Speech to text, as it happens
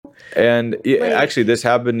And actually, this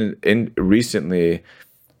happened in recently.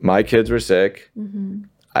 My kids were sick. Mm-hmm.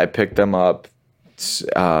 I picked them up.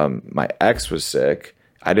 My ex was sick.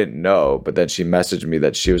 I didn't know, but then she messaged me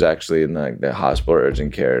that she was actually in the hospital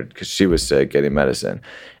urgent care because she was sick getting medicine.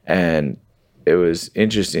 And it was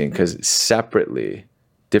interesting because separately,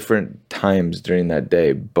 different times during that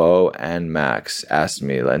day, Bo and Max asked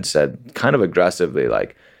me and said kind of aggressively,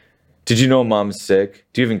 like, did you know mom's sick?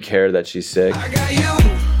 Do you even care that she's sick? I got you,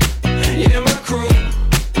 yeah, my crew.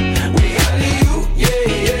 We alley you,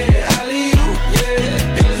 yeah, alley you,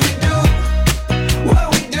 yeah. 'Cause we do what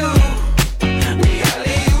we do. We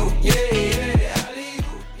alley you, yeah, alley you,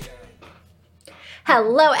 yeah.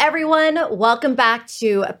 Hello, everyone. Welcome back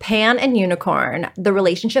to Pan and Unicorn, the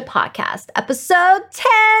relationship podcast, episode 10.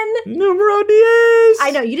 Numero 10.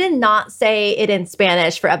 I know you did not say it in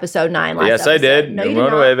Spanish for episode 9 last Yes, episode. I did. No,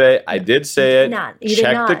 Numero 9. I did say it. You Check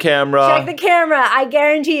did not. the camera. Check the camera. I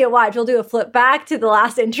guarantee you. Watch. We'll do a flip back to the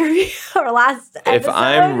last interview or last episode. If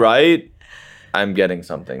I'm right, I'm getting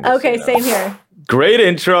something. Okay, same here. Great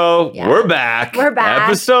intro. Yeah. We're back. We're back.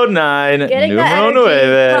 Episode 9. Getting the Numero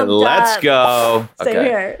energy 9. pumped Let's up. go. Same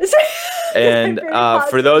here. And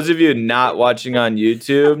for those of you not watching on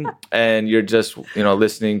YouTube and you're just,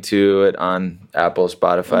 listening to it on Apple,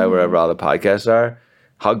 Spotify, wherever all the podcasts are,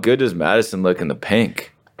 how good does Madison look in the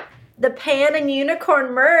pink? The Pan and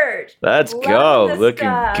Unicorn merch. Let's Love go. this Looking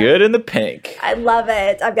stuff. good in the pink. I love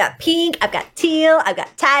it. I've got pink, I've got teal, I've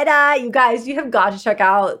got tie-dye. You guys, you have got to check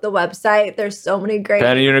out the website. There's so many great...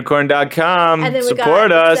 PanandUnicorn.com. And then we Support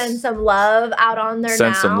got us. Send Some Love out on there now.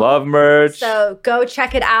 Send Some Love merch. So go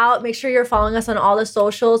check it out. Make sure you're following us on all the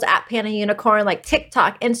socials at Pan and Unicorn, like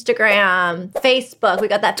TikTok, Instagram, Facebook. We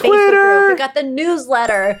got that Twitter. Facebook group. We got the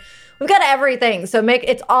newsletter. We've got everything. So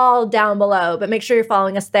it's all down below. But make sure you're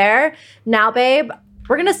following us there. Now, babe,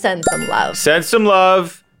 we're going to send some love. Send some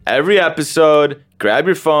love every episode. Grab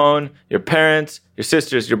your phone, your parents, your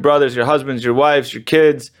sisters, your brothers, your husbands, your wives, your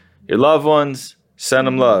kids, your loved ones. Send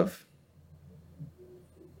them love.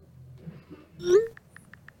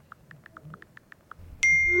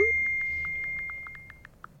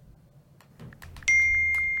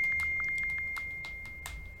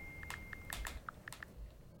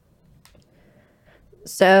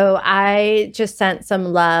 So I just sent some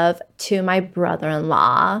love to my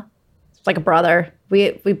brother-in-law. It's like a brother.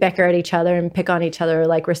 We bicker at each other and pick on each other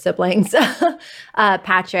like we're siblings.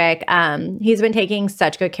 Patrick, he's been taking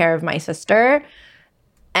such good care of my sister,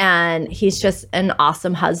 and he's just an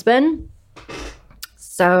awesome husband.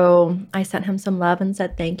 So I sent him some love and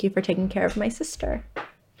said, thank you for taking care of my sister.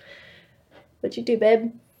 What'd you do,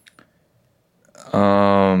 babe?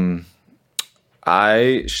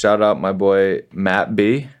 I shout out my boy Matt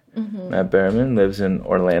B. Mm-hmm. Matt Behrman lives in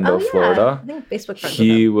Orlando, Florida. I think Facebook friends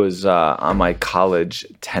He with him. was on my college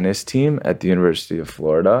tennis team at the University of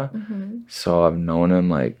Florida. Mm-hmm. So I've known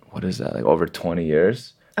him over 20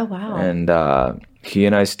 years. Oh, wow. And he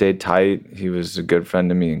and I stayed tight. He was a good friend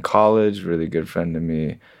to me in college, really good friend to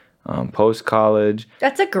me post-college.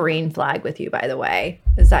 That's a green flag with you, by the way,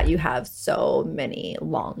 is that you have so many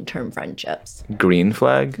long-term friendships. Green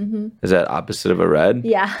flag? Mm-hmm. Is that opposite of a red?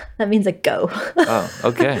 Yeah, that means a go. Oh,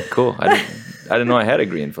 okay, cool. I didn't know I had a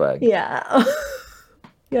green flag. Yeah.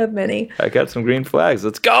 You have many. I got some green flags.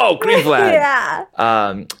 Let's go, green flag.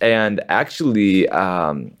 Yeah. And actually,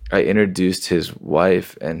 I introduced his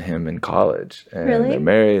wife and him in college. And Really? They're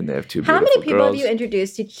married and they have two beautiful girls. How many people have you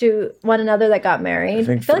introduced to one another that got married? I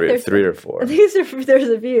think feel like three or four. There's a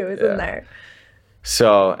few, isn't there?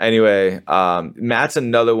 So anyway, Matt's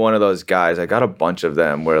another one of those guys. I got a bunch of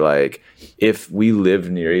them where if we lived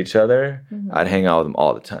near each other, I'd hang out with them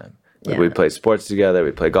all the time. We'd play sports together,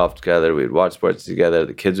 we'd play golf together, we'd watch sports together,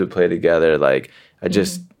 the kids would play together.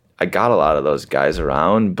 I got a lot of those guys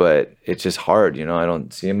around, but it's just hard, I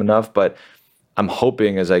don't see them enough. But I'm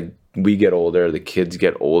hoping as we get older, the kids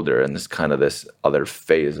get older, and this other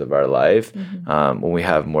phase of our life, when we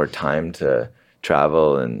have more time to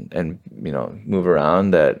travel and move around,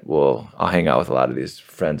 that I'll hang out with a lot of these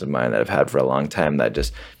friends of mine that I've had for a long time that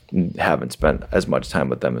just haven't spent as much time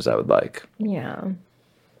with them as I would like. Yeah.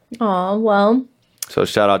 Oh, well. So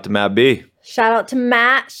shout out to Matt B. Shout out to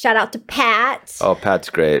Matt. Shout out to Pat. Oh, Pat's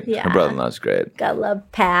great. Yeah. Her brother-in-law's great. Gotta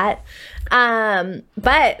love Pat.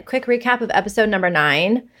 But quick recap of episode number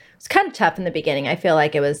 9. It's kind of tough in the beginning. I feel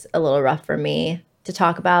like it was a little rough for me to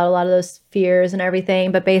talk about a lot of those fears and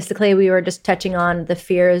everything. But basically, we were just touching on the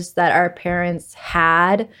fears that our parents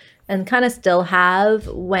had and kind of still have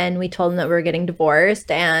when we told them that we were getting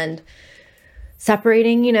divorced. And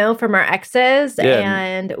separating, from our exes. Yeah.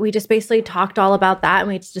 And we just basically talked all about that. And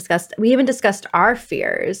we even discussed our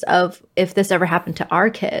fears of if this ever happened to our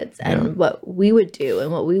kids and what we would do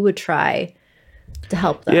and what we would try to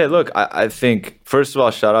help them. Yeah, look, I think, first of all,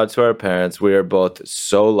 shout out to our parents. We are both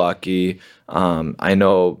so lucky. I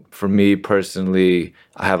know for me personally,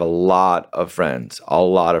 I have a lot of friends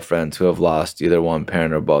who have lost either one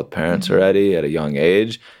parent or both parents already at a young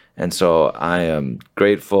age. And so I am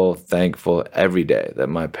grateful, thankful every day that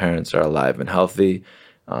my parents are alive and healthy.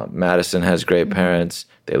 Madison has great parents.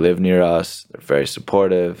 They live near us. They're very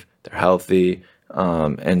supportive. They're healthy.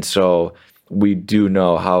 And so we do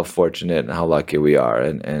know how fortunate and how lucky we are.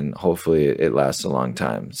 And hopefully it lasts a long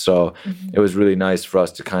time. So it was really nice for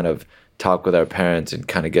us to kind of talk with our parents and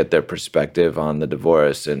kind of get their perspective on the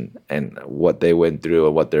divorce and what they went through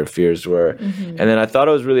and what their fears were. And then I thought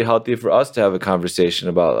it was really healthy for us to have a conversation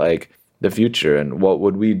about like the future and what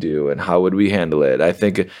would we do and how would we handle it. I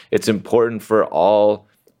think it's important for all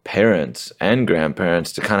parents and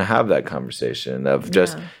grandparents to kind of have that conversation of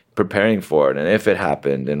just preparing for it and if it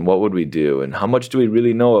happened and what would we do and how much do we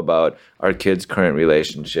really know about our kids' current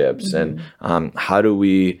relationships and how do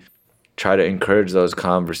we try to encourage those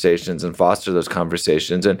conversations and foster those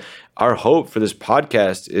conversations. And our hope for this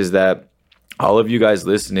podcast is that all of you guys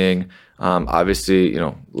listening, obviously,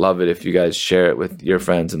 love it if you guys share it with your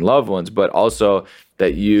friends and loved ones, but also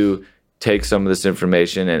that you take some of this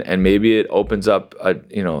information and maybe it opens up,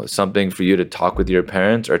 something for you to talk with your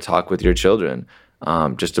parents or talk with your children,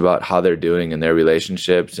 just about how they're doing in their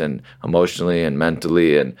relationships and emotionally and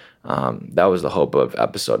mentally. And that was the hope of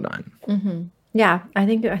episode 9. Yeah, I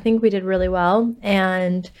think we did really well,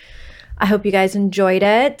 and I hope you guys enjoyed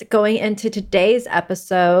it. Going into today's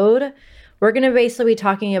episode, we're going to basically be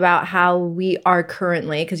talking about how we are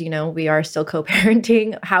currently, because we are still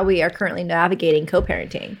co-parenting, how we are currently navigating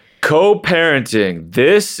co-parenting. Co-parenting.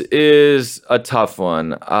 This is a tough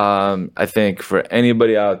one. I think for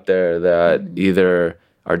anybody out there that either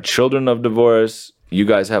are children of divorce, you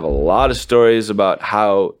guys have a lot of stories about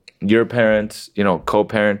how your parents,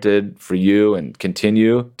 co-parented for you and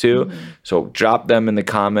continue to. So drop them in the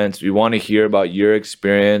comments. We want to hear about your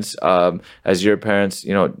experience as your parents,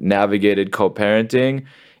 navigated co-parenting.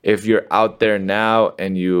 If you're out there now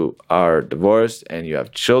and you are divorced and you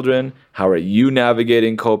have children, how are you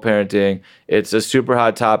navigating co-parenting? It's a super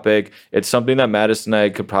hot topic. It's something that Madison and I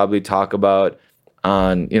could probably talk about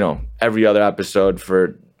on, every other episode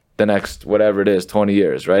for the next, whatever it is, 20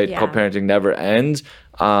 years, right? Yeah. Co-parenting never ends.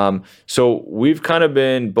 So we've kind of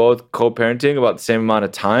been both co-parenting about the same amount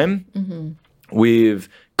of time. We've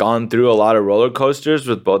gone through a lot of roller coasters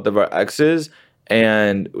with both of our exes.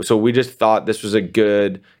 And so we just thought this was a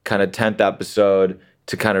good kind of 10th episode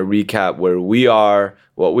to kind of recap where we are,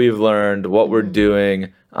 what we've learned, what we're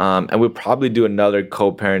doing. And we'll probably do another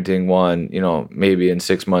co-parenting one, maybe in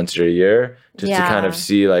 6 months or a year, just to kind of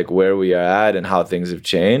see like where we are at and how things have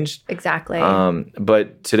changed. Exactly.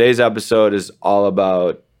 But today's episode is all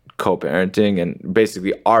about co-parenting and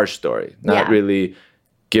basically our story, not really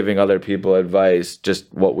giving other people advice, just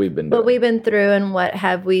what we've been doing. What we've been through and what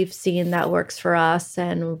have we've seen that works for us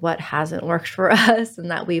and what hasn't worked for us and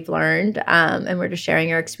that we've learned. And we're just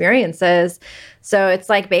sharing our experiences. So it's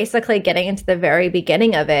like basically getting into the very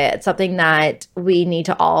beginning of it. It's something that we need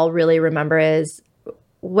to all really remember is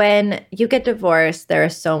when you get divorced,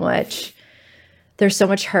 there's so much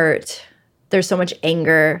hurt. There's so much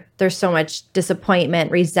anger. There's so much disappointment,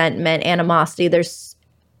 resentment, animosity. There's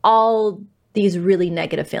all these really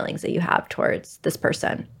negative feelings that you have towards this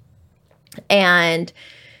person. And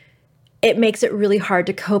it makes it really hard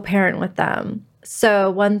to co-parent with them.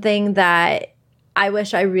 So one thing that I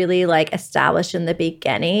wish I really established in the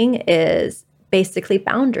beginning is basically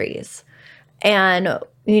boundaries. And,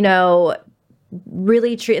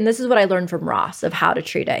 really treat, and this is what I learned from Ross of how to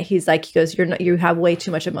treat it. He goes, you have way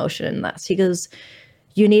too much emotion in this. He goes,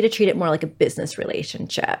 you need to treat it more like a business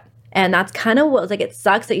relationship. And that's kind of what, it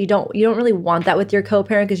sucks that you don't really want that with your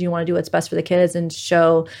co-parent because you want to do what's best for the kids and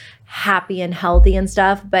show happy and healthy and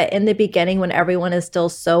stuff. But in the beginning, when everyone is still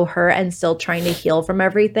so hurt and still trying to heal from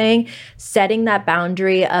everything, setting that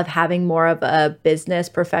boundary of having more of a business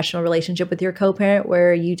professional relationship with your co-parent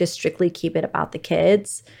where you just strictly keep it about the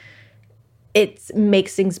kids, it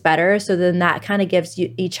makes things better. So then that kind of gives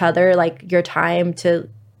you each other your time to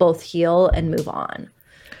both heal and move on.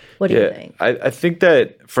 What do you think? I think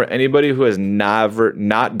that for anybody who has never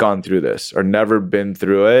not gone through this or never been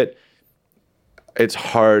through it, it's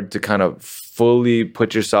hard to kind of fully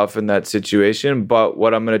put yourself in that situation. But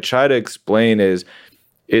what I'm going to try to explain is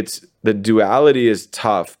the duality is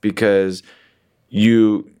tough because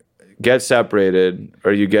you get separated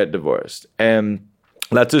or you get divorced. And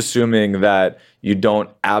that's assuming that you don't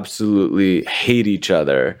absolutely hate each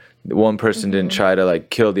other. One person didn't try to like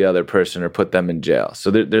kill the other person or put them in jail.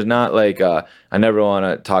 So there's not like, I never want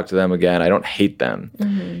to talk to them again. I don't hate them.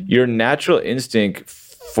 Your natural instinct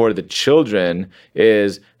for the children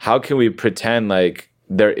is, how can we pretend like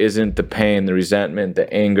there isn't the pain, the resentment,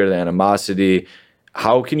 the anger, the animosity?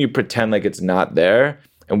 How can you pretend like it's not there?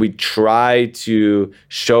 And we try to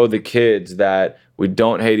show the kids that we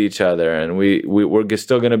don't hate each other, and we're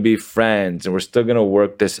still going to be friends, and we're still going to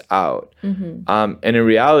work this out. And in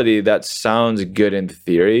reality, that sounds good in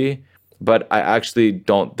theory, but I actually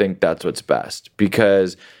don't think that's what's best,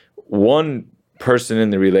 because one person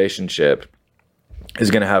in the relationship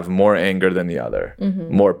is going to have more anger than the other,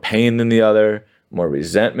 more pain than the other, more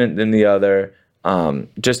resentment than the other.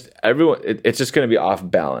 Just everyone, it's just going to be off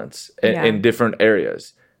balance in different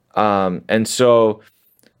areas. And so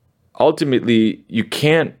ultimately, you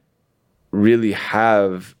can't really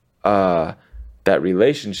have that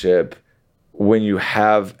relationship when you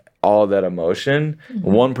have all that emotion.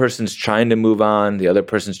 One person's trying to move on, the other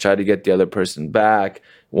person's trying to get the other person back.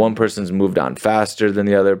 One person's moved on faster than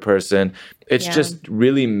the other person. It's just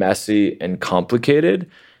really messy and complicated.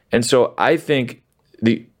 And so I think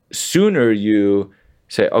the sooner you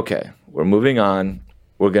say, okay, we're moving on,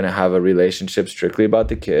 we're going to have a relationship strictly about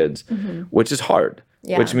the kids, which is hard,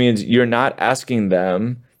 which means you're not asking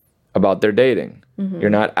them about their dating.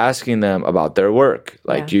 You're not asking them about their work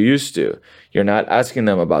like you used to. You're not asking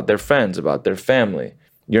them about their friends, about their family.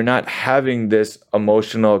 You're not having this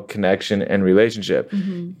emotional connection and relationship.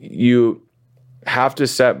 You have to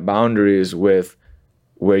set boundaries with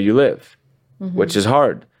where you live, which is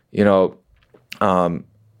hard. You know,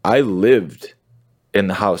 I lived in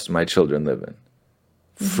the house my children live in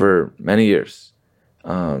for many years.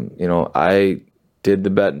 You know, I did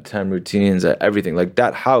the bedtime routines, everything. Like,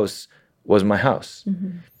 that house was my house.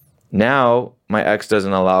 Now, my ex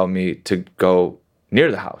doesn't allow me to go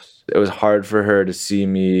near the house. It was hard for her to see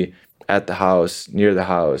me at the house, near the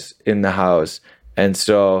house, in the house. And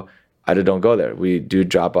so I don't go there. We do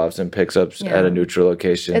drop-offs and picks-ups at a neutral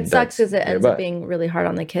location. It sucks because it ends up being really hard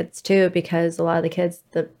on the kids too, because a lot of the kids,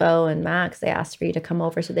 the Bo and Max, they asked for you to come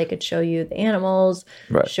over so they could show you the animals,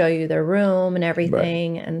 show you their room and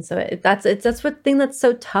everything. And so that's what thing that's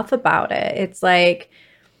so tough about it. It's like,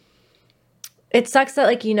 it sucks that,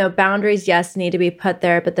 like, you know, boundaries, yes, need to be put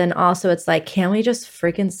there, but then also it's like, can we just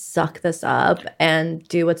freaking suck this up and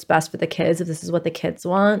do what's best for the kids if this is what the kids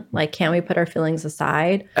want? Like, can we put our feelings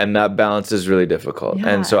aside? And that balance is really difficult.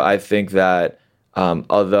 And so I think that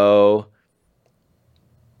although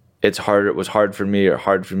it was hard for me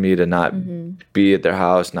to not be at their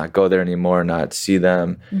house, not go there anymore, not see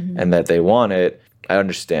them, and that they want it, I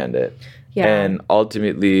understand it. And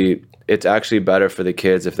ultimately, it's actually better for the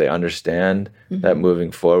kids if they understand that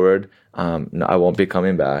moving forward, I won't be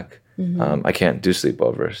coming back. I can't do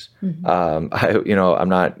sleepovers. I'm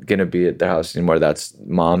not going to be at their house anymore. That's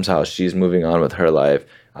mom's house. She's moving on with her life.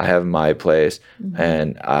 I have my place,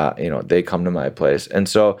 and they come to my place. And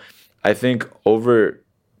so I think over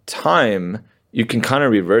time, you can kind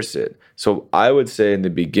of reverse it. So I would say in the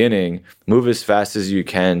beginning, move as fast as you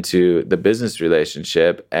can to the business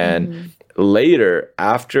relationship, and later,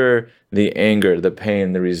 after the anger, the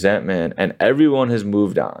pain, the resentment, and everyone has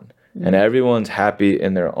moved on, and everyone's happy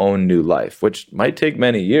in their own new life, which might take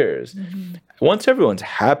many years. Once everyone's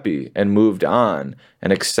happy and moved on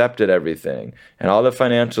and accepted everything, and all the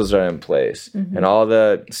financials are in place, and all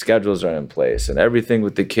the schedules are in place, and everything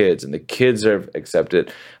with the kids, and the kids are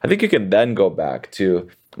accepted, I think you can then go back to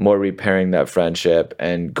more repairing that friendship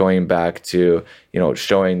and going back to,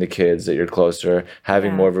 showing the kids that you're closer,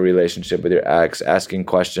 having more of a relationship with your ex, asking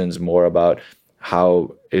questions more about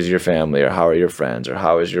how is your family, or how are your friends, or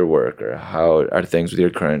how is your work, or how are things with your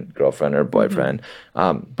current girlfriend or boyfriend.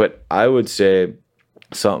 But I would say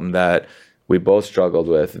something that we both struggled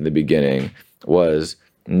with in the beginning was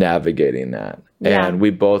navigating that. And we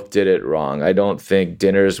both did it wrong. I don't think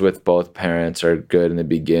dinners with both parents are good in the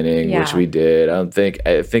beginning, which we did. I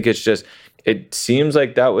think it's just, it seems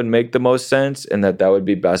like that would make the most sense and that would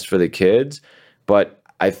be best for the kids. But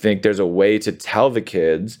I think there's a way to tell the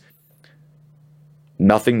kids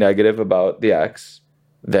nothing negative about the ex,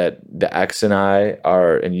 that the ex and I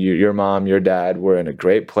are, and your mom, your dad, we're in a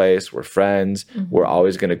great place. We're friends. We're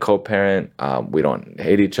always going to co-parent. We don't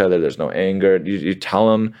hate each other. There's no anger. You tell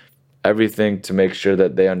them everything to make sure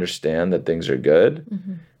that they understand that things are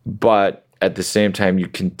good. But at the same time, you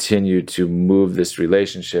continue to move this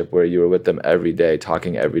relationship where you were with them every day,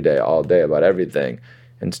 talking every day, all day about everything,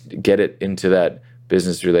 and get it into that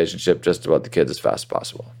business relationship, just about the kids as fast as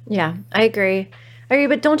possible. Yeah, I agree.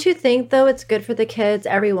 But don't you think, though, it's good for the kids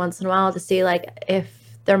every once in a while to see, like, if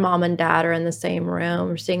their mom and dad are in the same room,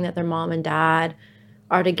 or seeing that their mom and dad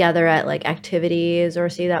are together at, like, activities, or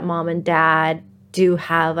see that mom and dad do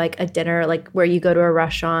have, like, a dinner, like, where you go to a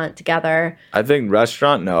restaurant together? I think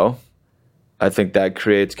restaurant, no. I think that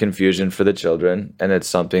creates confusion for the children, and it's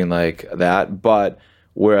something like that. But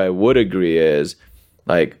where I would agree is,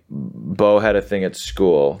 like, Bo had a thing at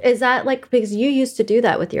school. Is that, like, because you used to do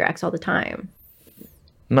that with your ex all the time?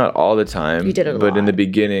 Not all the time. You did it a but lot. In the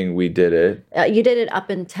beginning, we did it. You did it up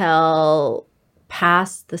until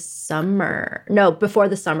past the summer. No, before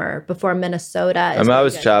the summer, before Minnesota. I mean, I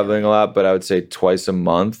was traveling a lot, but I would say twice a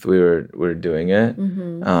month we were doing it.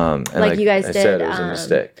 Mm-hmm. And like you guys I did. said, it was a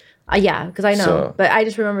mistake. Yeah, because I know. So, but I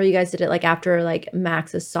just remember you guys did it like after like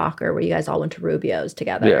Max's soccer, where you guys all went to Rubio's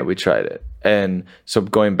together. Yeah, we tried it. And so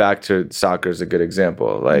going back to soccer is a good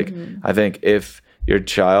example. Like, I think if your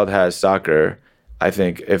child has soccer, I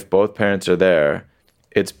think if both parents are there,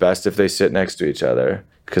 it's best if they sit next to each other,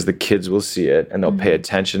 because the kids will see it and they'll pay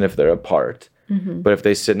attention if they're apart. But if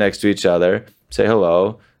they sit next to each other, say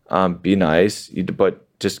hello, be nice, but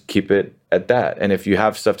just keep it at that. And if you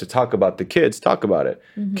have stuff to talk about the kids, talk about it.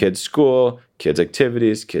 Kids' school, kids'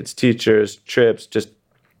 activities, kids' teachers, trips, just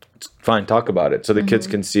it's fine, talk about it. So the kids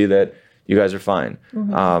can see that you guys are fine.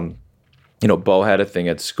 You know, Bo had a thing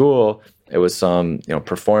at school. It was some, you know,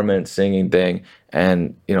 performance singing thing.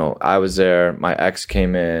 And, you know, I was there, my ex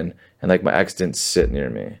came in, and like my ex didn't sit near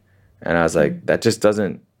me. And I was like, that just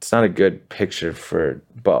doesn't, it's not a good picture for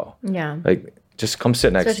Bo. Yeah. Like, just come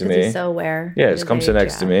sit next to me. He's so aware. Yeah, just come sit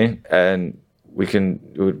next to me, and we can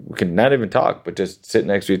not even talk, but just sit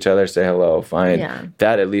next to each other, say hello, fine. Yeah.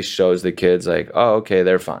 That at least shows the kids like, oh, okay,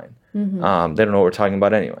 they're fine. They don't know what we're talking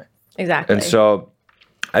about anyway. Exactly. And so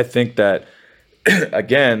I think that,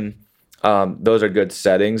 again, those are good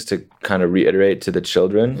settings to kind of reiterate to the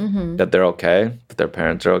children that they're okay, that their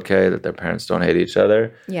parents are okay, that their parents don't hate each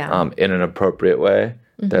other in an appropriate way.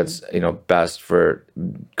 That's, you know, best for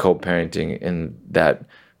co-parenting in that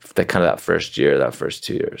kind of that first year, that first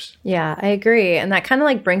 2 years. Yeah, I agree. And that kind of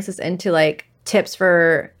like brings us into like tips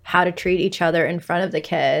for how to treat each other in front of the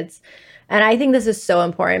kids. And I think this is so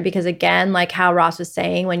important because, again, like how Ross was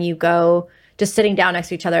saying, when you go just sitting down next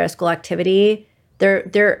to each other at a school activity,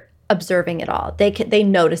 they're observing it all. They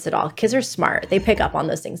notice it all. Kids are smart. They pick up on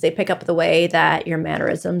those things. They pick up the way that your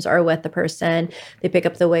mannerisms are with the person. They pick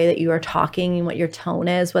up the way that you are talking and what your tone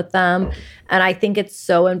is with them. And I think it's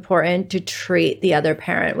so important to treat the other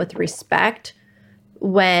parent with respect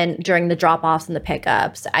during the drop-offs and the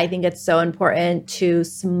pickups. I think it's so important to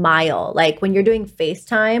smile. Like when you're doing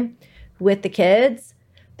FaceTime with the kids,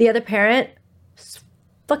 the other parent,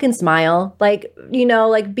 fucking smile. Like, you know,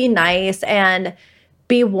 like be nice and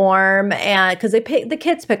be warm, and because the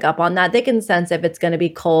kids pick up on that. They can sense if it's going to be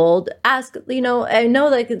cold. Ask, you know, I know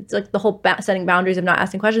like it's like the whole setting boundaries of not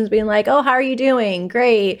asking questions, being like, oh, how are you doing?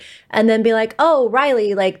 Great. And then be like, oh,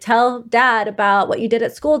 Riley, like tell dad about what you did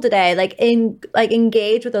at school today. Like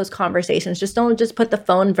engage with those conversations. Just don't just put the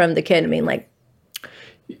phone from the kid. I mean, like,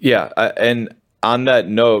 yeah. And on that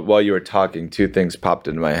note, while you were talking, two things popped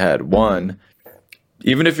into my head. One,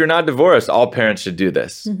 even if you're not divorced, all parents should do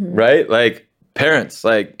this, right? Like, parents,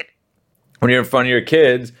 like when you're in front of your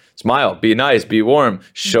kids, smile, be nice, be warm,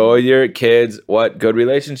 show your kids what good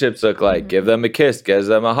relationships look like, give them a kiss, give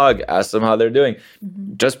them a hug, ask them how they're doing.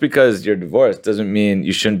 Just because you're divorced doesn't mean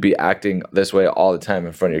you shouldn't be acting this way all the time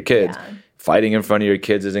in front of your kids. Yeah. Fighting in front of your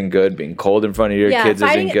kids isn't good. Being cold in front of your kids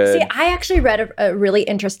isn't good. See, I actually read a really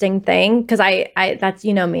interesting thing because I that's,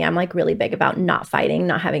 you know me, I'm like really big about not fighting,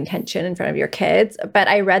 not having tension in front of your kids. But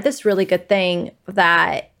I read this really good thing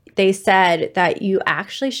that they said that you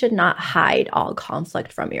actually should not hide all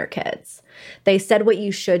conflict from your kids. They said what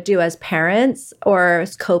you should do as parents or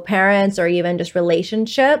as co-parents or even just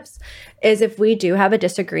relationships is, if we do have a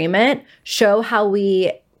disagreement, show how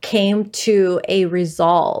we came to a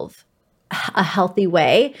resolve, a healthy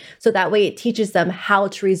way. So that way it teaches them how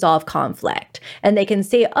to resolve conflict. And they can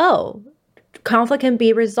see, oh, conflict can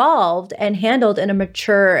be resolved and handled in a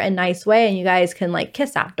mature and nice way, and you guys can like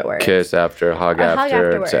kiss afterwards. Kiss after, hug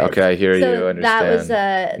after. Say, okay, I hear you,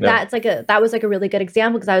 understand. That was a really good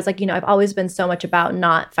example, because I was like, you know, I've always been so much about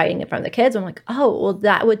not fighting in front of the kids. I'm like, oh, well,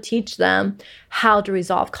 that would teach them how to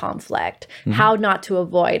resolve conflict, how not to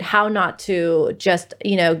avoid, how not to just,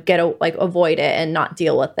 avoid it and not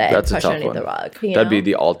deal with it. That's a push tough it underneath one. the rug. That'd be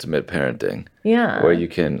the ultimate parenting. Yeah. Where you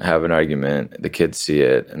can have an argument, the kids see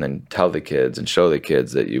it, and then tell the kids and show the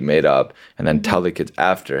kids that you made up, and then tell the kids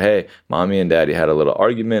after, hey, mommy and daddy had a little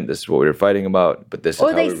argument. This is what we were fighting about, but this is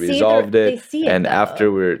how we resolved it. They see it, and though.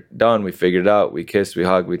 after we're done, we figured it out. We kiss, we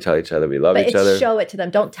hug, we tell each other we love each other. Show it to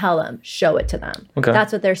them. Don't tell them. Show it to them. Okay.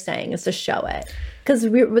 That's what they're saying, is to show it. Because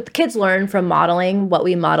kids learn from modeling what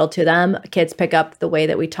we model to them. Kids pick up the way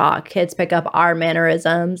that we talk. Kids pick up our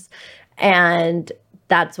mannerisms. And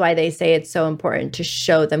that's why they say it's so important to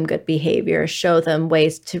show them good behavior, show them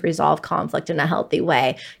ways to resolve conflict in a healthy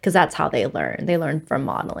way, because that's how they learn. They learn from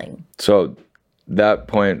modeling. So that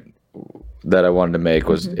point that I wanted to make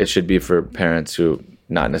was it should be for parents who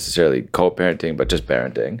not necessarily co-parenting, but just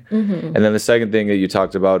parenting. And then the second thing that you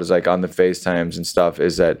talked about is like on the FaceTimes and stuff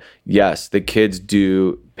is that, yes, the kids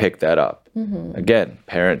do pick that up. Again,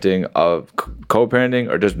 parenting of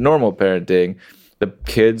co-parenting or just normal parenting, the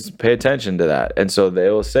kids pay attention to that. And so they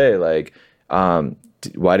will say like,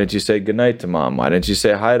 why didn't you say goodnight to mom? Why didn't you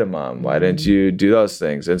say hi to mom? Why didn't you do those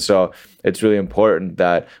things? And so it's really important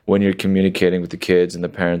that when you're communicating with the kids and the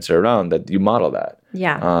parents are around, that you model that.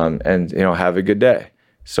 Yeah. And, have a good day.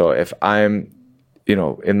 So if I'm,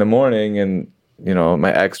 in the morning and,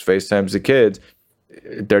 my ex FaceTimes the kids,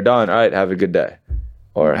 they're done. All right, have a good day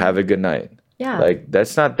or have a good night. Yeah. Like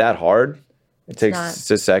that's not that hard. It takes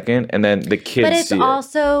a second, and then the kids But it's see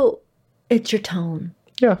also, it's your tone.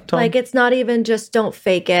 Yeah, tone. Like, it's not even just don't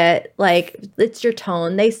fake it. Like, it's your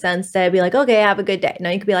tone. They sense it. Be like, okay, have a good day. Now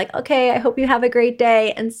you could be like, okay, I hope you have a great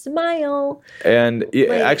day, and smile. And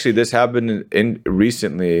actually, this happened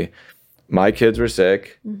recently. My kids were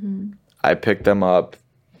sick. I picked them up.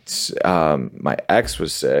 My ex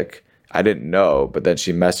was sick. I didn't know, but then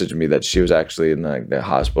she messaged me that she was actually in the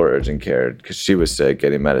hospital urgent care because she was sick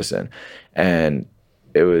getting medicine. And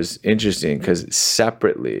it was interesting because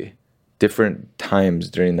separately, different times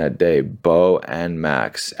during that day, Bo and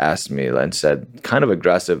Max asked me and said kind of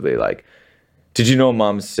aggressively, like, did you know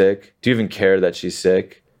mom's sick? Do you even care that she's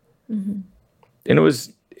sick? And it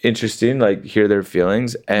was interesting, like, hear their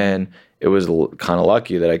feelings. And it was kind of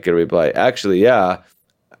lucky that I could reply, actually, yeah,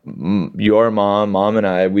 your mom and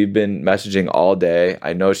I, we've been messaging all day.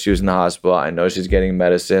 I know she was in the hospital. I know she's getting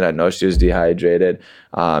medicine. I know she was dehydrated.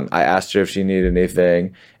 I asked her if she needed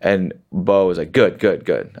anything. And Bo was like, good.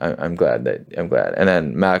 I'm glad. And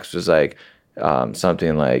then Max was like,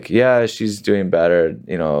 something like, yeah, she's doing better,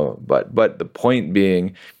 but the point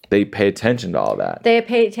being, they pay attention to all that. They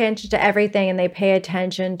pay attention to everything, and they pay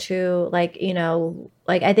attention to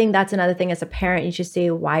I think that's another thing as a parent, you should see,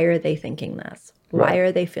 why are they thinking this? Why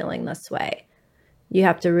are they feeling this way? You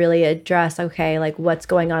have to really address, okay, like what's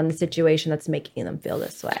going on in the situation that's making them feel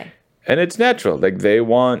this way. And it's natural. Like they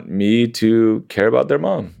want me to care about their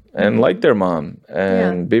mom and like their mom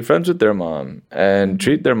and be friends with their mom and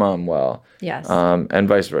treat their mom well. Yes. And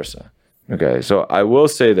vice versa. Okay. So I will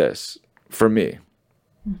say this for me,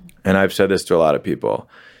 and I've said this to a lot of people,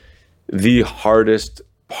 the hardest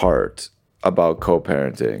part about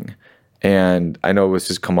co-parenting, and I know this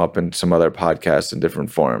has come up in some other podcasts in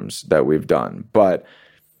different forms that we've done, but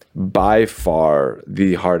by far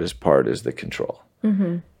the hardest part is the control.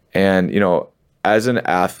 And, as an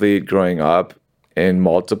athlete growing up in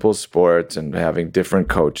multiple sports and having different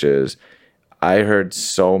coaches, I heard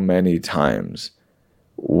so many times,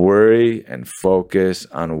 worry and focus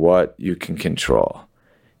on what you can control.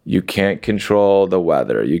 You can't control the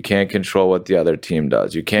weather. You can't control what the other team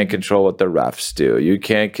does. You can't control what the refs do. You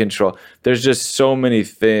can't control. There's just so many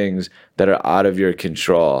things that are out of your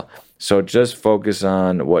control. So just focus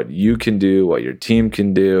on what you can do, what your team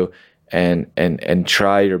can do, and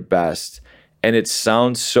try your best. And it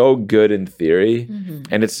sounds so good in theory,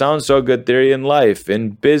 and it sounds so good theory in life, in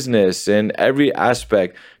business, in every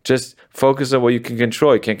aspect. Just focus on what you can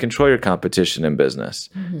control. You can't control your competition in business.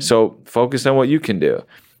 So focus on what you can do.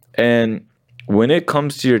 And when it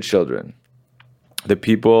comes to your children, the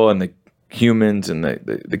people and the humans and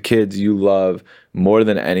the kids you love more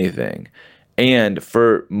than anything, and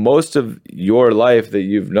for most of your life that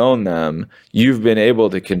you've known them, you've been able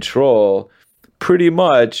to control pretty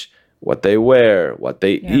much what they wear, what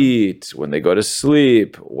they eat, when they go to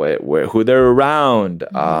sleep, who they're around,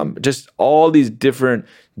 just all these different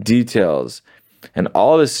details. And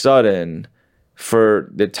all of a sudden, for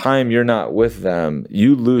the time you're not with them,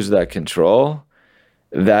 you lose that control.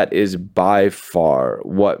 That is by far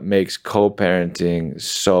what makes co-parenting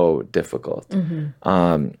so difficult.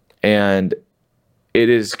 And it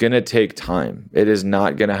is going to take time. It is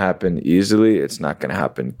not going to happen easily. It's not going to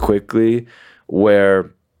happen quickly. where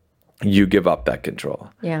you give up that control.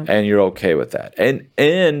 Yeah. And you're okay with that.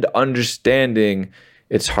 And understanding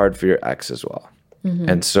it's hard for your ex as well.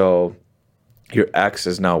 And so your ex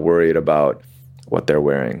is now worried about what they're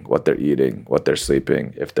wearing, what they're eating, what they're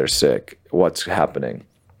sleeping, if they're sick, what's happening.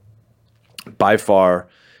 By far,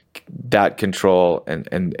 that control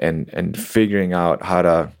and figuring out how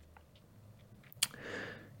to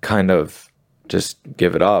kind of just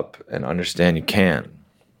give it up and understand you can.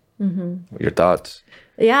 Your thoughts?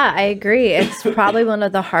 Yeah, I agree. It's probably one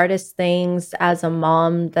of the hardest things as a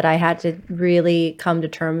mom that I had to really come to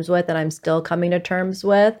terms with, and I'm still coming to terms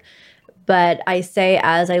with. But I say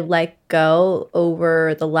as I let go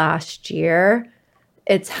over the last year,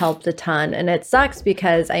 it's helped a ton. And it sucks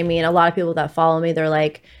because, I mean, a lot of people that follow me, they're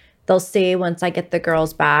like, they'll see once I get the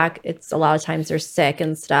girls back, it's a lot of times they're sick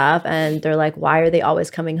and stuff. And they're like, why are they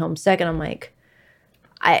always coming home sick? And I'm like,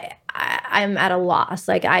 I'm at a loss.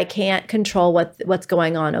 Like, I can't control what's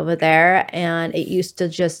going on over there. And it used to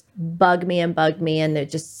just bug me and it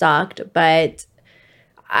just sucked. But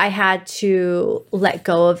I had to let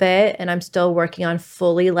go of it, and I'm still working on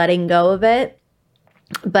fully letting go of it.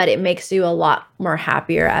 But it makes you a lot more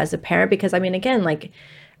happier as a parent because, I mean, again, like,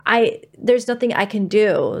 there's nothing I can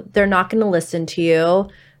do. They're not going to listen to you.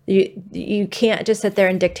 You can't just sit there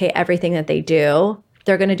and dictate everything that they do.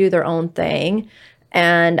 They're going to do their own thing.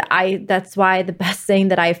 And that's why the best thing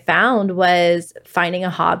that I found was finding a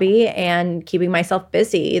hobby and keeping myself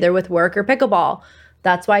busy, either with work or pickleball.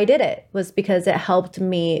 That's why I did it, was because it helped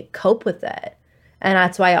me cope with it. And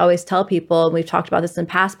that's why I always tell people, and we've talked about this in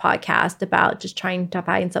past podcasts, about just trying to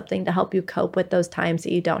find something to help you cope with those times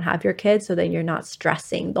that you don't have your kids, so then you're not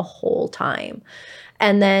stressing the whole time.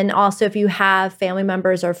 And then also, if you have family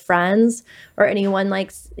members or friends or anyone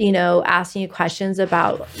like, asking you questions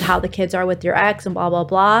about how the kids are with your ex and blah, blah,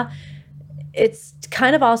 blah, it's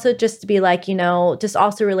kind of also just to be like, just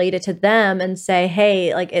also relate it to them and say,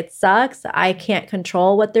 hey, like, it sucks. I can't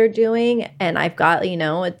control what they're doing. And I've got,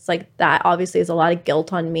 it's like that obviously is a lot of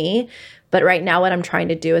guilt on me. But right now what I'm trying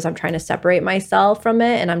to do is I'm trying to separate myself from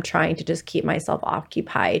it. And I'm trying to just keep myself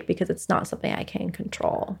occupied because it's not something I can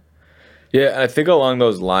control. Yeah, and I think along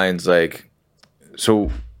those lines, like, so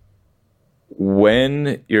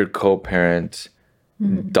when your co-parent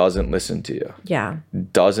doesn't listen to you,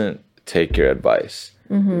 doesn't take your advice,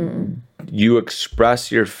 you express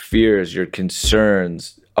your fears, your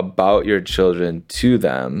concerns about your children to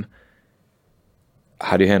them,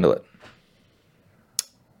 how do you handle it?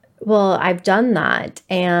 Well, I've done that,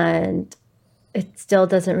 and it still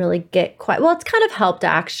doesn't really get quite, well, it's kind of helped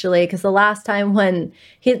actually, because the first time when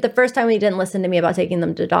he didn't listen to me about taking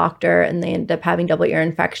them to the doctor and they ended up having double ear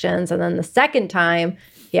infections. And then the second time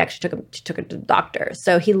he actually took it to the doctor.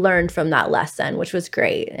 So he learned from that lesson, which was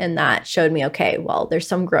great. And that showed me, okay, well, there's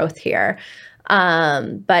some growth here.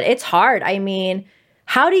 But it's hard. I mean,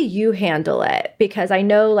 how do you handle it? Because I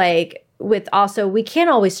know, like, we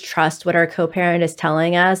can't always trust what our co-parent is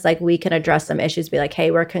telling us. Like, we can address some issues, be like,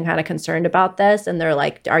 hey, we're kind of concerned about this. And they're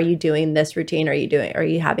like, are you doing this routine? Are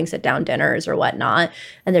you having sit down dinners or whatnot?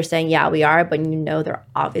 And they're saying, yeah, we are, but they're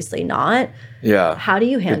obviously not. Yeah. How do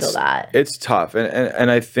you handle that? It's tough.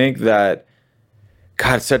 And I think that,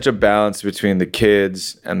 God, such a balance between the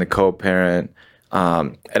kids and the co-parent.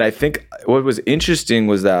 And I think what was interesting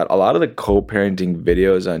was that a lot of the co-parenting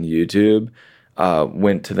videos on YouTube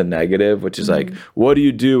went to the negative, which is like, what do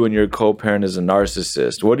you do when your co-parent is a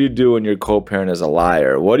narcissist? What do you do when your co-parent is a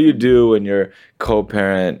liar? What do you do when your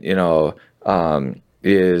co-parent,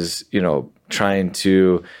 is, trying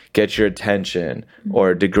to get your attention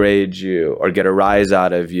or degrade you or get a rise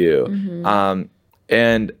out of you?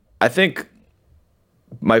 And I think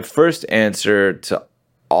my first answer to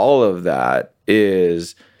all of that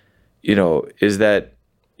is that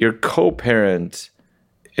your co-parent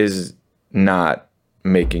is not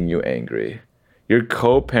making you angry. Your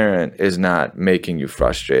co-parent is not making you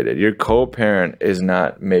frustrated. Your co-parent is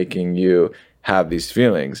not making you have these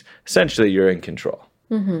feelings. Essentially, you're in control.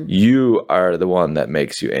 You are the one that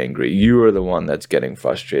makes you angry. You are the one that's getting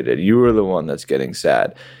frustrated. You are the one that's getting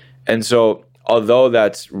sad. And so, although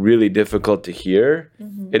that's really difficult to hear,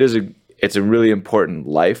 it's a really important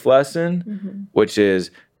life lesson, which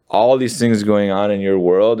is all these things going on in your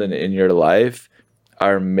world and in your life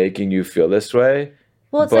are making you feel this way.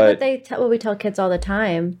 Well, it's like what we tell kids all the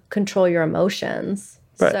time: control your emotions.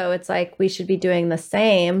 Right. So it's like we should be doing the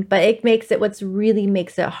same, but what really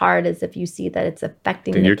makes it hard is if you see that it's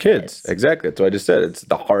affecting your kids. Exactly. That's what I just said. It's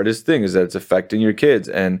the hardest thing is that it's affecting your kids,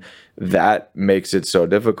 and that makes it so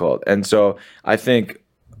difficult. And so I think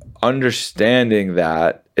understanding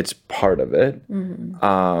that it's part of it,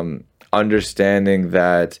 understanding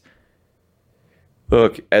that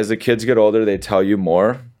Look, as the kids get older, they tell you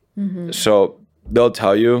more. So they'll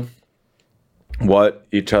tell you what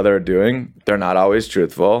each other are doing. They're not always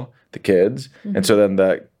truthful, the kids. And so then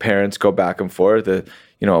the parents go back and forth.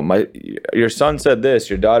 Your son said this,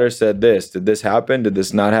 your daughter said this. Did this happen? Did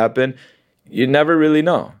this not happen? You never really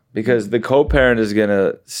know, because the co-parent is going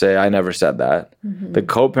to say, I never said that. The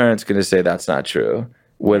co-parent's going to say that's not true.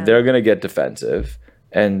 They're going to get defensive,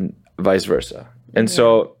 and vice versa. And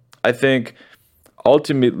so I think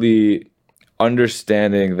ultimately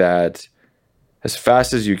understanding that as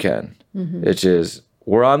fast as you can, which is,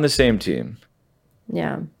 we're on the same team.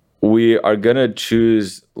 Yeah. We are going to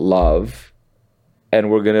choose love,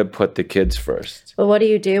 and we're going to put the kids first. But what do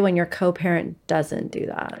you do when your co-parent doesn't do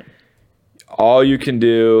that? All you can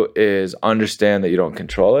do is understand that you don't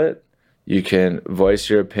control it. You can voice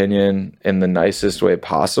your opinion in the nicest way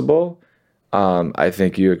possible. I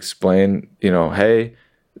think you explain, hey,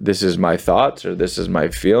 this is my thoughts, or this is my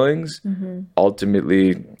feelings. Ultimately,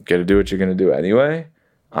 you got to do what you're going to do anyway.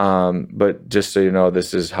 But just so you know,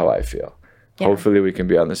 this is how I feel. Yeah. Hopefully we can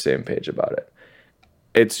be on the same page about it.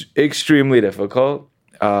 It's extremely difficult,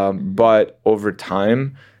 but over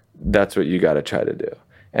time, that's what you got to try to do.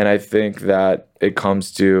 And I think that it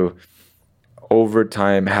comes to, over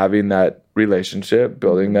time, having that relationship,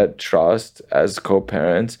 building that trust as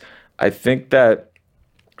co-parents. I think that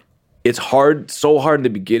it's so hard in the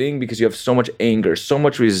beginning, because you have so much anger, so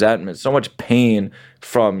much resentment, so much pain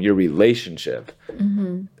from your relationship,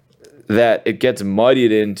 that it gets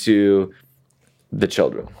muddied into the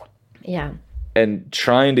children. Yeah. And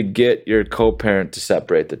trying to get your co-parent to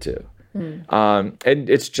separate the two. And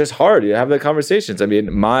it's just hard. You have the conversations. I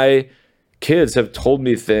mean, my kids have told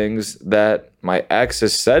me things that my ex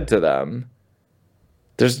has said to them.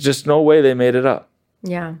 There's just no way they made it up.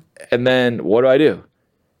 Yeah. And then what do?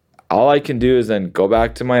 All I can do is then go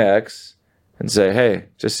back to my ex and say, hey,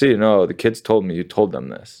 just so you know, the kids told me you told them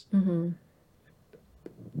this.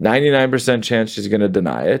 99% chance she's going to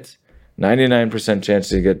deny it. 99% chance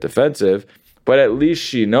to get defensive. But at least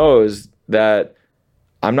she knows that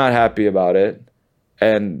I'm not happy about it,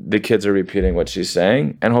 and the kids are repeating what she's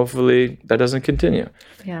saying, and hopefully that doesn't continue.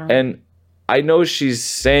 Yeah. And I know she's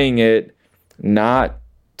saying it not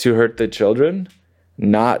to hurt the children,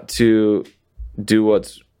 not to do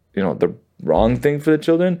what's, the wrong thing for the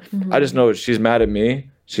children. I just know she's mad at me.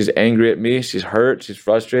 She's angry at me. She's hurt. She's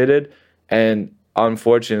frustrated. And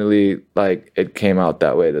unfortunately, it came out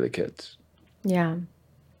that way to the kids. Yeah.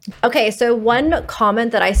 Okay, so one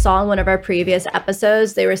comment that I saw in one of our previous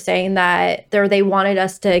episodes, they were saying that they wanted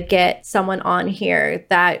us to get someone on here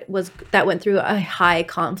that went through a high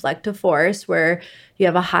conflict divorce, where you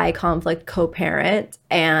have a high conflict co-parent,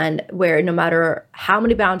 and where no matter how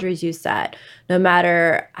many boundaries you set, no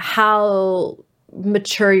matter how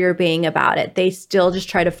mature you're being about it, they still just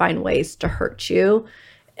try to find ways to hurt you,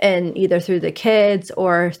 and either through the kids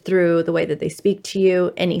or through the way that they speak to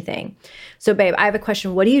you, anything. So, babe, I have a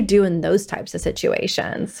question. What do you do in those types of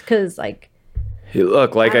situations? Because,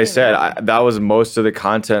 look, like I said, that was most of the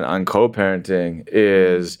content on co-parenting.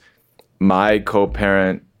 Is my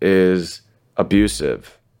co-parent is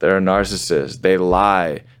abusive. They're a narcissist. They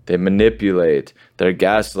lie. They manipulate. They're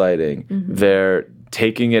gaslighting. They're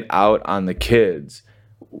taking it out on the kids.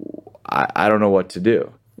 I don't know what to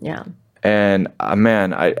do. Yeah. And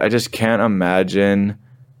man, I just can't imagine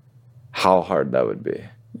how hard that would be.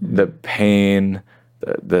 The pain,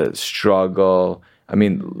 the struggle. I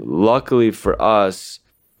mean, luckily for us,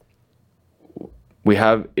 we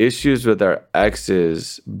have issues with our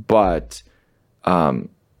exes, but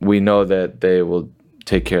we know that they will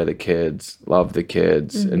take care of the kids, love the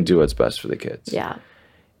kids, and do what's best for the kids. Yeah.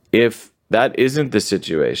 If that isn't the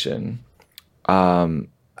situation,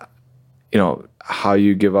 how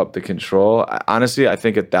you give up the control. Honestly, I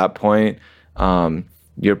think at that point,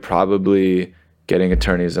 you're probably getting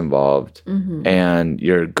attorneys involved, and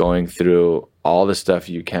you're going through all the stuff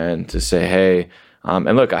you can to say, hey,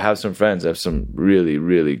 and look, I have some friends that have some really,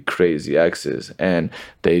 really crazy exes, and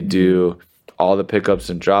they do all the pickups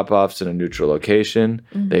and drop-offs in a neutral location.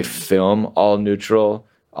 They film all neutral,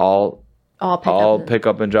 all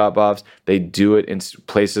pickup and drop-offs. They do it in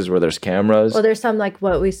places where there's cameras. Well, there's some,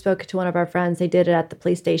 what we spoke to one of our friends, they did it at the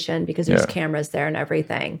police station because there's cameras there and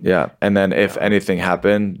everything. Yeah. And then if anything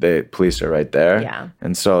happened, the police are right there. Yeah.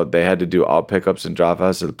 And so they had to do all pickups and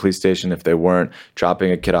drop-offs at the police station if they weren't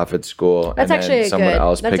dropping a kid off at school. That's and actually someone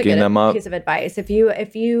else picking them up. Piece of advice. If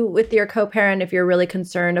you with your co-parent, if you're really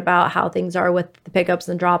concerned about how things are with the pickups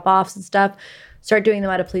and drop-offs and stuff, start doing them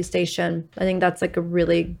at a police station. I think that's a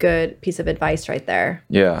really good piece of advice right there.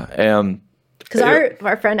 Yeah. Because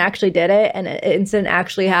our friend actually did it, and an incident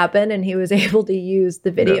actually happened, and he was able to use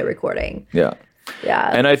the video recording. Yeah. Yeah.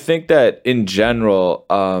 And I think that in general,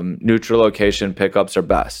 neutral location pickups are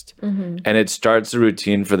best. And it starts a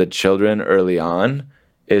routine for the children early on,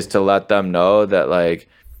 is to let them know that, like,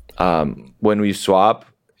 when we swap,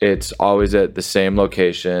 it's always at the same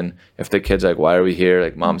location. If the kid's like, why are we here?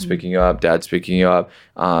 Like, mom's picking you up, dad's picking you up.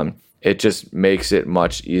 It just makes it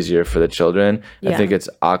much easier for the children. I think it's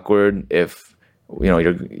awkward if,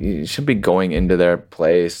 you shouldn't be going into their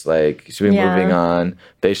place. Like, you should be moving on.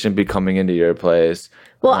 They shouldn't be coming into your place.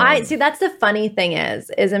 Well, I see, that's the funny thing is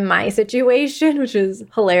in my situation, which is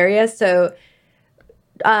hilarious. So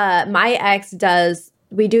my ex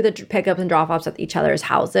we do the pickups and drop-offs at each other's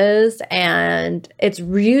houses, and it's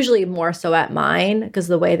usually more so at mine because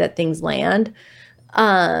the way that things land.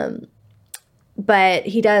 But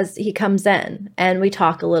he comes in and we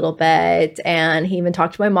talk a little bit, and he even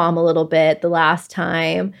talked to my mom a little bit the last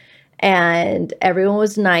time, and everyone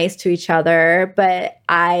was nice to each other, but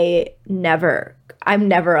I'm never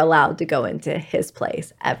allowed to go into his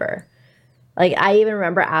place ever. Like, I even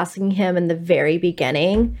remember asking him in the very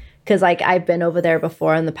beginning, because, like, I've been over there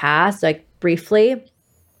before in the past, like, briefly.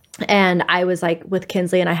 And I was, like, with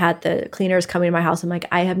Kinsley, and I had the cleaners coming to my house. I'm like,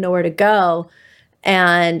 I have nowhere to go.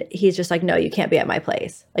 And he's just like, no, you can't be at my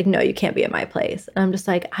place. Like, no, you can't be at my place. And I'm just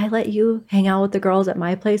like, I let you hang out with the girls at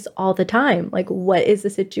my place all the time. Like, what is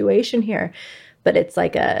the situation here? But it's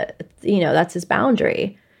like that's his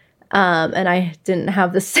boundary. And I didn't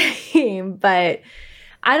have the same, but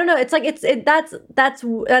I don't know. It's like,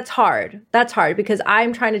 that's hard. That's hard because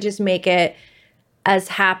I'm trying to just make it as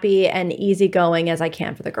happy and easygoing as I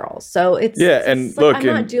can for the girls. So it's look, I'm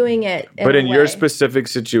not doing it. But in your specific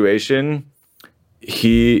situation,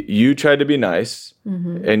 you tried to be nice,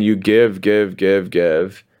 and you give.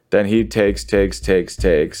 Then he takes,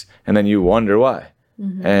 and then you wonder why.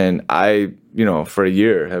 And I, for a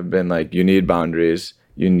year have been like, you need boundaries.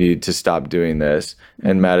 You need to stop doing this.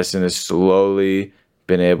 And Madison has slowly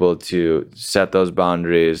been able to set those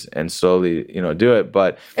boundaries and slowly, do it.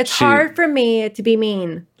 But it's hard for me to be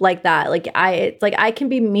mean like that. Like I can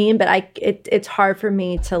be mean, but it's hard for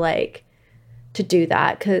me to do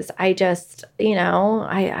that because I just,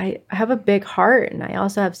 I have a big heart, and I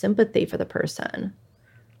also have sympathy for the person.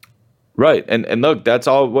 Right. And look, that's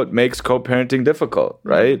all what makes co-parenting difficult,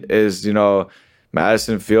 right? Is,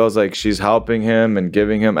 Madison feels like she's helping him and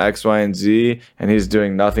giving him X, Y, and Z, and he's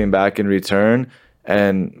doing nothing back in return.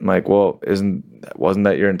 And I'm like, well, wasn't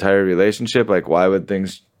that your entire relationship? Like, why would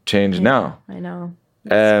things change now? I know.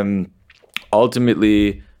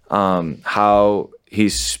 Ultimately, how he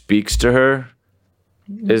speaks to her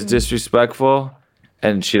is disrespectful,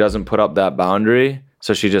 and she doesn't put up that boundary.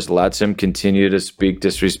 So she just lets him continue to speak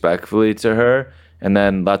disrespectfully to her, and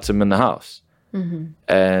then lets him in the house.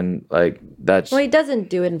 And like that's. Well, he doesn't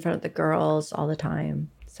do it in front of the girls all the time,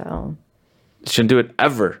 so shouldn't do it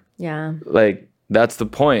ever. Yeah. Like, that's the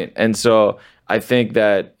point. And so I think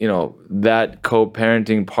that, that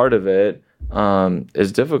co-parenting part of it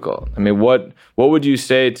is difficult. I mean, what would you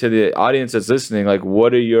say to the audience that's listening? Like,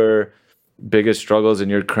 what are your biggest struggles in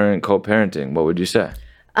your current co-parenting? What would you say?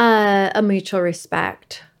 A mutual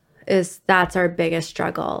respect that's our biggest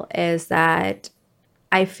struggle, is that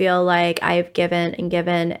I feel like I've given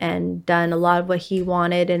and done a lot of what he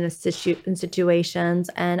wanted in situations,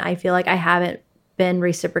 and I feel like I haven't been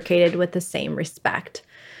reciprocated with the same respect.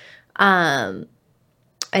 I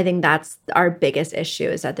think that's our biggest issue,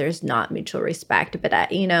 is that there's not mutual respect. But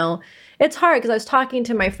it's hard because I was talking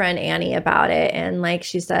to my friend Annie about it, and like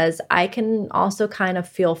she says, I can also kind of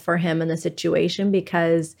feel for him in the situation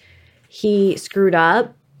because he screwed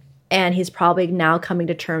up. And he's probably now coming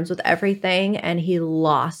to terms with everything, and he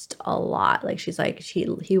lost a lot. Like, she's like,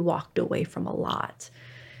 he walked away from a lot.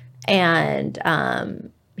 And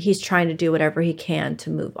he's trying to do whatever he can to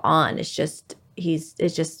move on. It's just, needs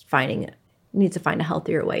to find a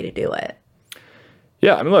healthier way to do it.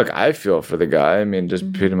 Yeah, I mean, look, I feel for the guy. I mean,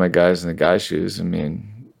 just putting my guys in the guy's shoes. I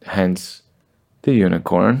mean, hence the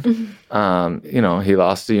unicorn. He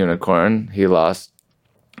lost the unicorn. He lost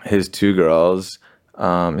his 2 girls.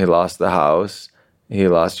 He lost the house. He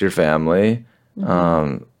lost your family.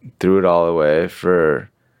 Threw it all away for,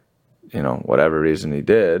 whatever reason he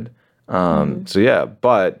did. So yeah,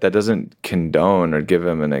 but that doesn't condone or give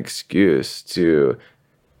him an excuse to,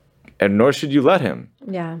 and nor should you let him.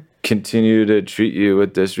 Yeah. Continue to treat you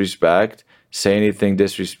with disrespect, say anything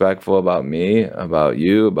disrespectful about me, about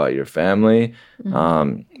you, about your family.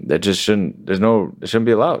 That just shouldn't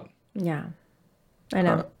be allowed. Yeah. I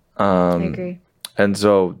know. I agree. And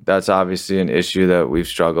so that's obviously an issue that we've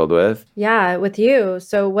struggled with. Yeah, with you.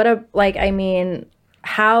 So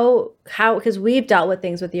how, because we've dealt with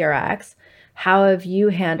things with your ex, how have you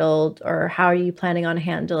handled, or how are you planning on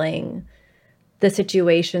handling the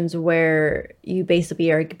situations where you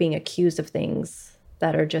basically are being accused of things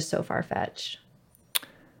that are just so far-fetched?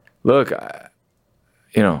 Look, I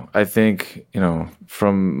think,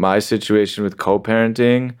 from my situation with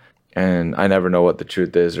co-parenting, and I never know what the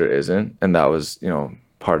truth is or isn't. And that was,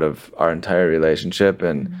 part of our entire relationship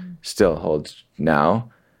and still holds now.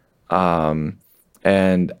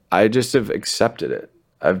 And I just have accepted it.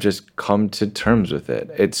 I've just come to terms with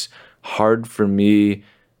it. It's hard for me,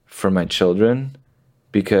 for my children,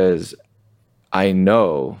 because I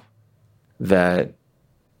know that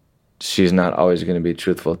she's not always going to be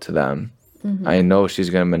truthful to them. I know she's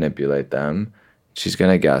going to manipulate them. She's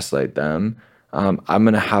going to gaslight them. I'm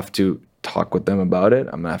going to have to talk with them about it.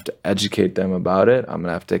 I'm going to have to educate them about it. I'm going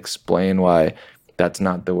to have to explain why that's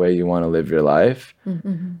not the way you want to live your life.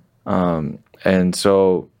 And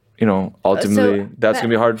so, ultimately, that's going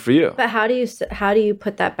to be hard for you. But how do you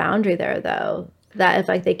put that boundary there, though? That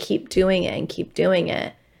if they keep doing it and keep doing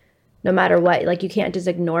it, no matter what, you can't just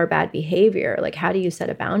ignore bad behavior. How do you set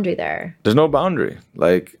a boundary there? There's no boundary.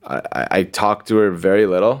 I talk to her very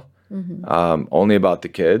little, only about the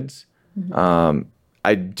kids.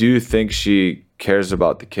 I do think she cares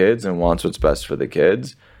about the kids and wants what's best for the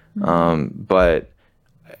kids. But,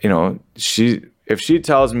 if she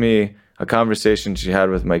tells me a conversation she had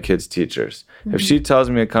with my kids' teachers, if she tells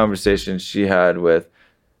me a conversation she had with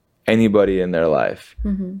anybody in their life,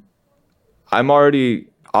 I'm already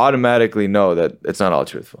automatically know that it's not all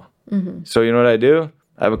truthful. So you know what I do?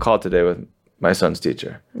 I have a call today with my son's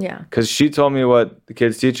teacher. Yeah. Because she told me what the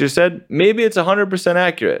kid's teacher said. Maybe it's 100%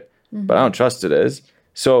 accurate, but I don't trust it is.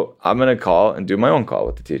 So I'm going to call and do my own call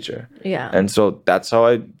with the teacher. Yeah. And so that's how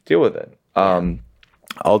I deal with it.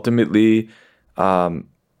 Ultimately,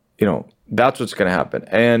 that's what's going to happen.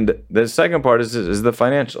 And the second part is the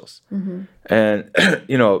financials. And,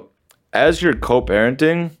 as you're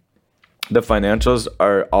co-parenting, the financials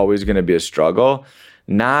are always going to be a struggle,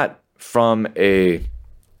 not from a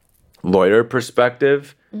lawyer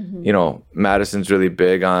perspective. Madison's really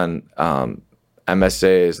big on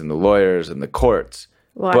MSAs and the lawyers and the courts.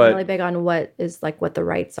 Well, I'm really big on what the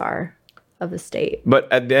rights are of the state.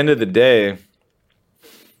 But at the end of the day,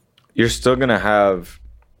 you're still going to have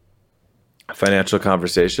financial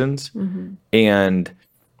conversations and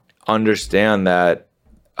understand that,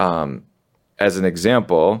 as an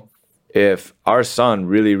example, if our son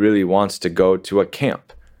really, really wants to go to a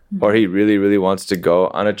camp, or he really, really wants to go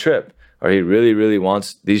on a trip, or he really, really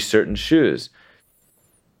wants these certain shoes,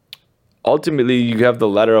 ultimately you have the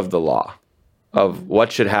letter of the law of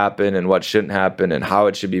what should happen and what shouldn't happen and how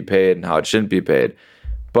it should be paid and how it shouldn't be paid.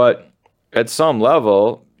 But at some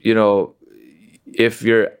level, if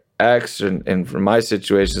your ex, and for my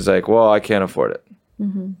situation, is like, well, I can't afford it.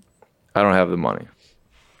 I don't have the money.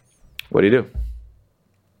 What do you do?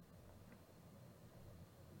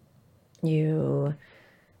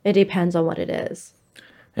 It depends on what it is.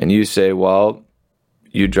 And you say, well,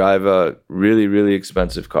 you drive a really, really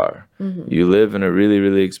expensive car. You live in a really,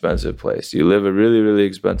 really expensive place. You live a really, really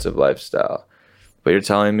expensive lifestyle. But you're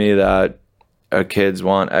telling me that our kids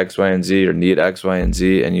want X, Y, and Z, or need X, Y, and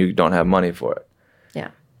Z, and you don't have money for it. Yeah.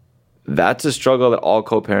 That's a struggle that all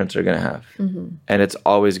co-parents are going to have. And it's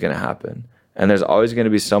always going to happen. And there's always going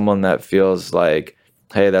to be someone that feels like,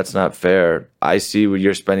 hey, that's not fair. I see where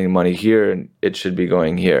you're spending money here and it should be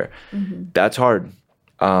going here. That's hard.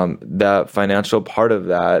 The financial part of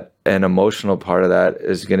that and emotional part of that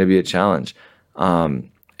is going to be a challenge.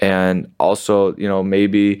 And also,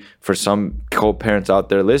 maybe for some co-parents out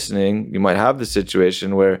there listening, you might have the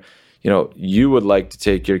situation where, you would like to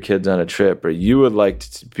take your kids on a trip, or you would like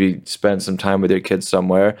to spend some time with your kids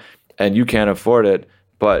somewhere, and you can't afford it,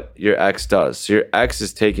 but your ex does. So your ex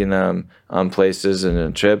is taking them on places and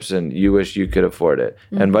on trips, and you wish you could afford it,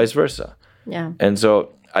 and vice versa. Yeah. And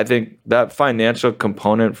so I think that financial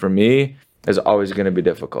component for me is always going to be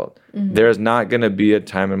difficult. There's not going to be a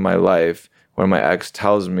time in my life where my ex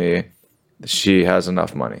tells me she has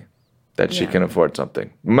enough money, that she can afford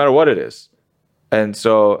something, no matter what it is. And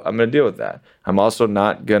so I'm going to deal with that. I'm also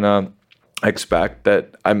not going to expect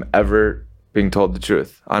that I'm ever being told the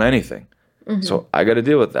truth on anything. So I got to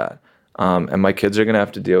deal with that. And my kids are going to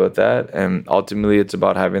have to deal with that. And ultimately, it's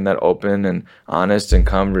about having that open and honest and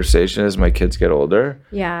conversation as my kids get older.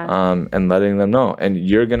 Yeah. And letting them know. And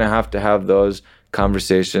you're going to have those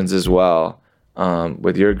conversations as well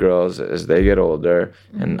with your girls as they get older,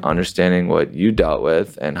 and understanding what you dealt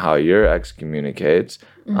with and how your ex communicates.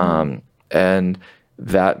 And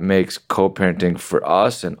that makes co-parenting for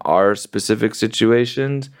us and our specific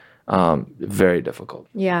situations very difficult.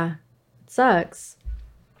 Yeah. It sucks.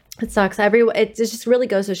 It sucks. It just really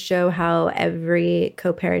goes to show how every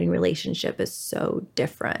co-parenting relationship is so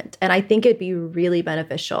different. And I think it'd be really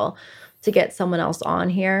beneficial to get someone else on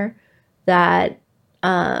here that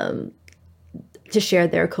to share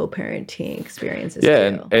their co-parenting experiences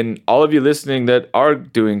too. And all of you listening that are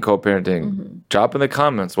doing co-parenting, drop in the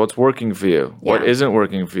comments what's working for you, what isn't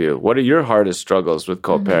working for you, what are your hardest struggles with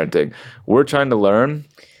co-parenting. We're trying to learn.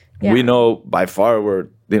 We know by far we're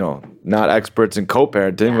not experts in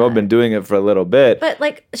co-parenting. We've been doing it for a little bit, but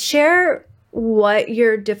like share what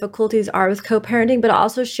your difficulties are with co-parenting, but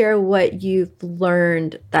also share what you've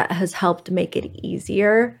learned that has helped make it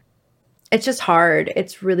easier. It's just hard.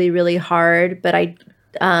 It's really, really hard. But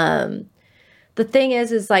the thing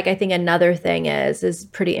is like, I think another thing is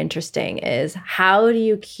pretty interesting is how do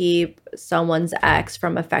you keep someone's ex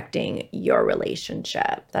from affecting your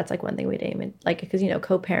relationship? That's like one thing we didn't even like, because,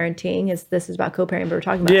 co-parenting this is about co-parenting, but we're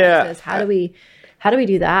talking about exes. How do we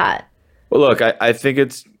do that? Well, look, I think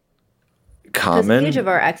it's common. Each of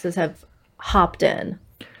our exes have hopped in.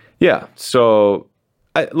 Yeah. So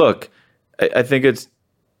I think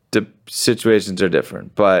the situations are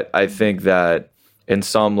different, but I think that in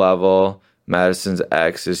some level, Madison's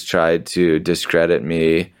ex has tried to discredit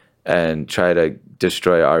me and try to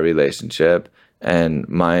destroy our relationship, and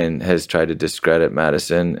mine has tried to discredit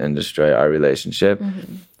Madison and destroy our relationship.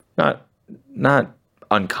 Not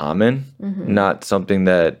uncommon, not something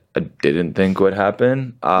that I didn't think would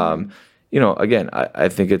happen. Again, I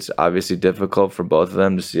think it's obviously difficult for both of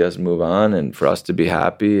them to see us move on and for us to be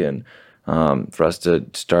happy and for us to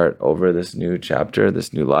start over this new chapter,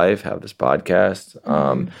 this new life, have this podcast,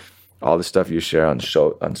 all the stuff you share on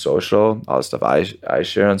social, all the stuff I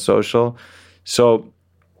share on social. So,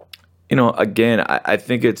 again, I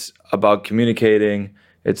think it's about communicating.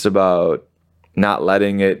 It's about not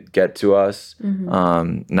letting it get to us,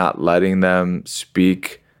 not letting them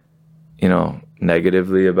speak,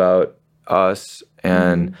 negatively about us,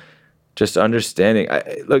 and just understanding.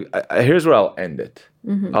 Here's where I'll end it.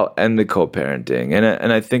 I'll end the co-parenting.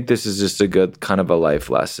 And I think this is just a good kind of a life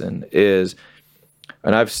lesson is,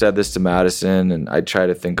 and I've said this to Madison and I try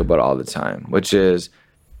to think about it all the time, which is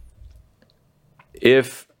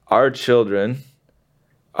if our children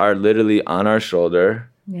are literally on our shoulder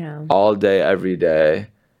all day, every day,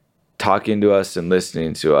 talking to us and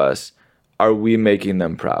listening to us, are we making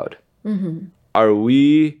them proud? Are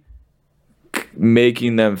we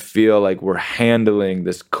making them feel like we're handling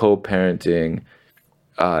this co-parenting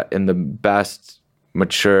in the best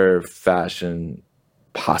mature fashion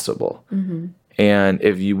possible? And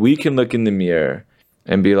if we can look in the mirror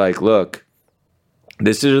and be like, look,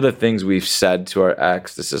 this are the things we've said to our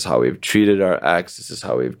ex. This is how we've treated our ex. This is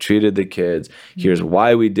how we've treated the kids. Here's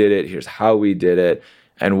why we did it. Here's how we did it.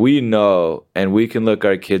 And we know, and we can look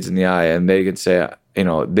our kids in the eye and they can say,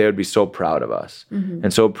 they would be so proud of us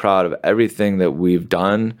and so proud of everything that we've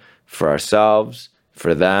done for ourselves,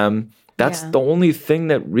 for them. That's the only thing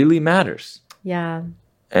that really matters. Yeah.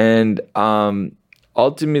 And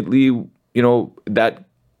ultimately, that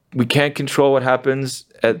we can't control what happens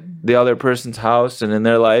at the other person's house and in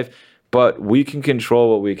their life, but we can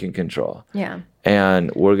control what we can control. Yeah.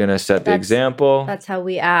 And we're going to set the example. That's how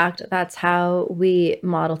we act. That's how we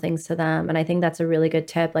model things to them. And I think that's a really good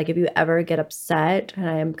tip. Like if you ever get upset, and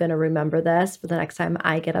I am going to remember this for the next time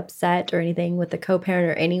I get upset or anything with the co-parent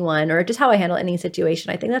or anyone, or just how I handle any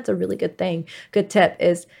situation, I think that's a really good thing. Good tip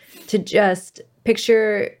is to just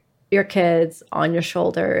picture your kids on your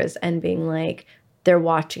shoulders and being like, they're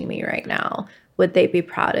watching me right now. Would they be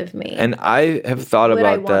proud of me? And I have thought about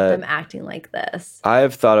that. Would I want them acting like this? I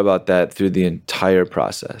have thought about that through the entire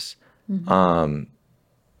process. The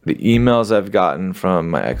emails I've gotten from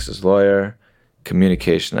my ex's lawyer,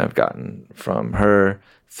 communication I've gotten from her,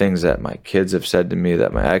 things that my kids have said to me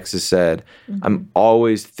that my ex has said. I'm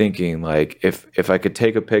always thinking like, if I could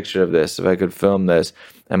take a picture of this, if I could film this,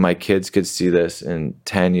 and my kids could see this in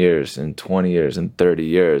 10 years, in 20 years, in 30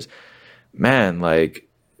 years, man, like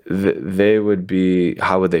they would be,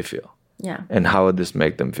 how would they feel? Yeah. And how would this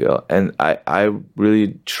make them feel? And I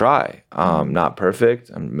really try. Not perfect.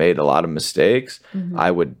 I made a lot of mistakes.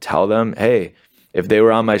 I would tell them, hey, if they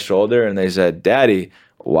were on my shoulder and they said, Daddy,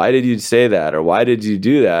 why did you say that? Or why did you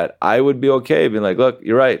do that? I would be okay being like, look,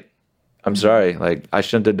 you're right. I'm sorry. Like, I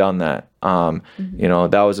shouldn't have done that.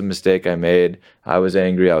 That was a mistake I made. I was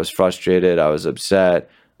angry. I was frustrated. I was upset.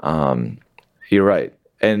 You're right.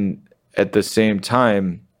 And at the same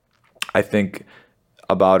time, I think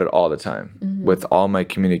about it all the time with all my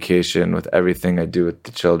communication, with everything I do with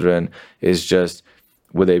the children, is just,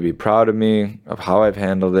 will they be proud of me, of how I've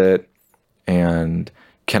handled it? And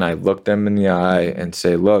can I look them in the eye and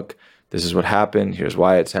say, look, this is what happened. Here's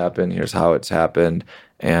why it's happened. Here's how it's happened.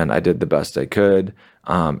 And I did the best I could.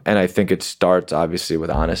 And I think it starts obviously with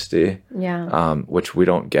honesty, which we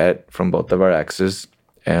don't get from both of our exes,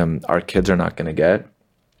 and our kids are not going to get.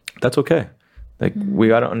 That's okay. Like, we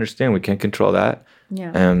got to understand we can't control that.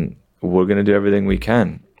 Yeah. And we're going to do everything we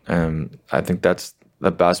can. And I think that's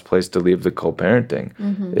the best place to leave the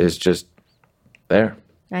co-parenting is just there.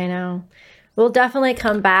 I know. We'll definitely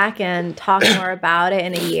come back and talk more about it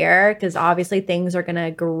in a year, because obviously things are going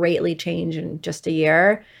to greatly change in just a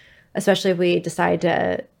year, especially if we decide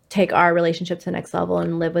to take our relationship to the next level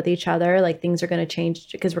and live with each other. Like, things are going to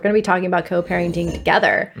change because we're going to be talking about co-parenting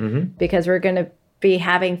together because we're going to be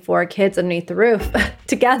having 4 kids underneath the roof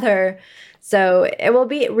together. So it will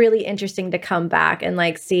be really interesting to come back and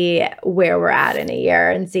like see where we're at in a year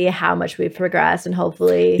and see how much we've progressed, and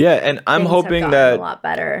hopefully and I'm hoping that a lot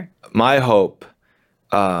better. My hope,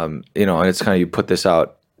 and it's kind of, you put this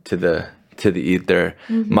out to the ether.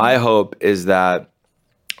 My hope is that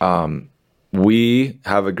we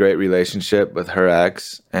have a great relationship with her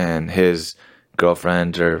ex and his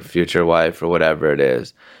girlfriend or future wife or whatever it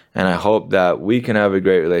is. And I hope that we can have a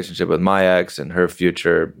great relationship with my ex and her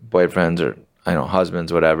future boyfriends or,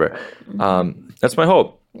 husbands, whatever. That's my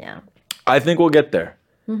hope. Yeah. I think we'll get there.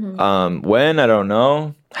 When, I don't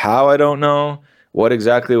know. How, I don't know. What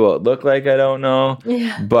exactly will it look like, I don't know.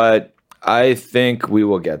 Yeah. But I think we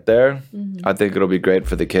will get there. I think it'll be great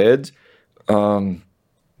for the kids. And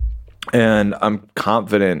I'm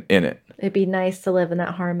confident in it. It'd be nice to live in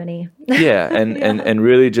that harmony. Yeah, and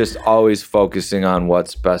really just always focusing on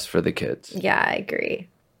what's best for the kids. Yeah, I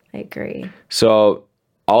agree. So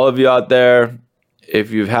all of you out there,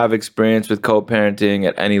 if you have experience with co-parenting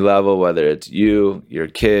at any level, whether it's you, your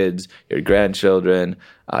kids, your grandchildren,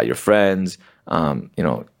 your friends,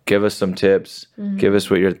 give us some tips. Give us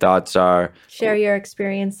what your thoughts are. Share your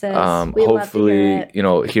experiences. Hopefully,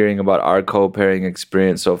 hearing about our co-parenting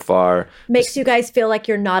experience so far makes you guys feel like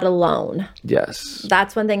you're not alone. Yes.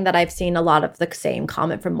 That's one thing that I've seen a lot of the same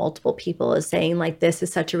comment from multiple people is saying, like, this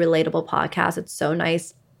is such a relatable podcast. It's so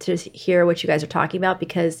nice to hear what you guys are talking about,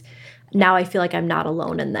 because now I feel like I'm not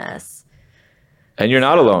alone in this. And you're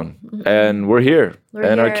not alone. And we're here.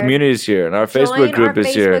 Our community is here. And our Facebook group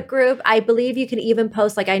is here. Facebook group. I believe you can even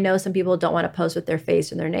post, like, I know some people don't want to post with their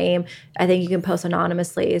face and their name. I think you can post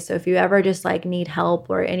anonymously. So if you ever just like need help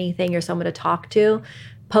or anything, or someone to talk to,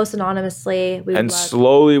 post anonymously.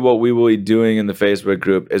 Slowly what we will be doing in the Facebook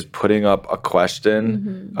group is putting up a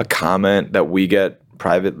question, a comment that we get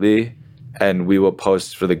privately, and we will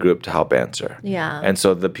post for the group to help answer. Yeah. And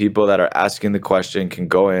so the people that are asking the question can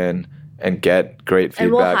go in and get great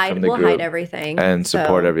feedback from the group. We'll hide everything. And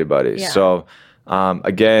support everybody. Yeah. So,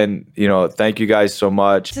 again, thank you guys so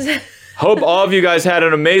much. Hope all of you guys had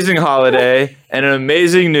an amazing holiday and an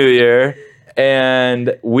amazing New Year.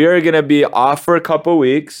 And we're going to be off for a couple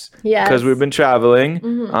weeks because we've been traveling.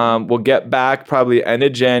 We'll get back probably end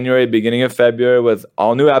of January, beginning of February with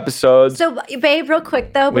all new episodes. So, babe, real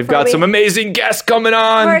quick, though. We've got some amazing guests coming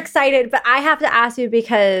on. We're excited, but I have to ask you,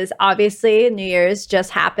 because obviously New Year's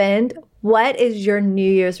just happened. What is your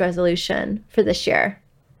New Year's resolution for this year?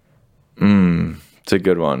 It's a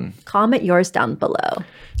good one. Comment yours down below.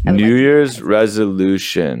 New Year's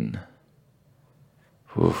resolution.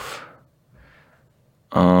 Oof.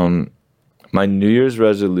 My New Year's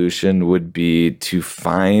resolution would be to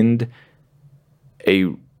find a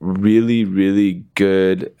really, really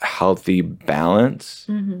good, healthy balance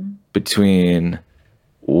between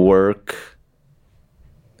work,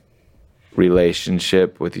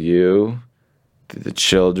 relationship with you, the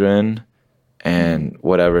children, and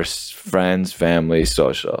whatever friends, family,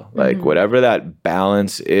 social. Like whatever that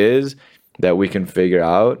balance is that we can figure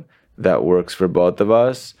out that works for both of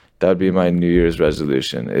us. That would be my New Year's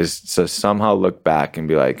resolution, is to somehow look back and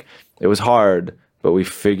be like, it was hard, but we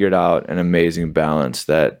figured out an amazing balance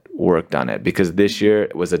that worked on it. Because this year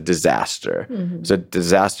it was a disaster. It was a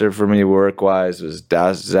disaster for me work-wise. It was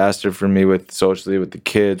a disaster for me with socially, with the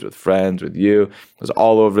kids, with friends, with you. It was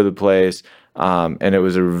all over the place. And it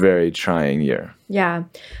was a very trying year. Yeah.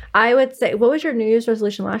 I would say, what was your New Year's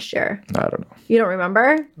resolution last year? I don't know. You don't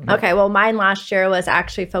remember? No. Okay. Well, mine last year was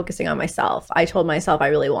actually focusing on myself. I told myself I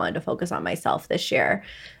really wanted to focus on myself this year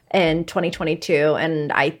in 2022.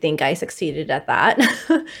 And I think I succeeded at that,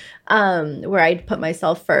 where I put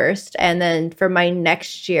myself first. And then for my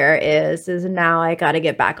next year is now I got to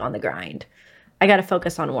get back on the grind. I got to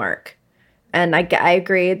focus on work. And I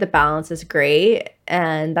agree, the balance is great,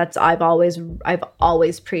 and I've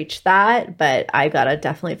always preached that, but I gotta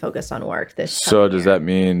definitely focus on work this time. So does that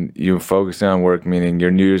mean you focusing on work, meaning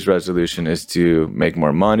your New Year's resolution is to make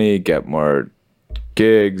more money, get more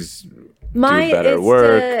gigs, do better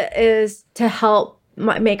work? Is to help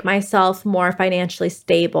make myself more financially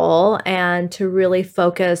stable and to really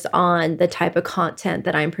focus on the type of content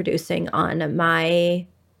that I'm producing on my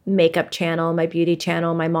makeup channel, my beauty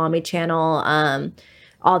channel, my mommy channel.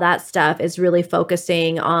 All that stuff is really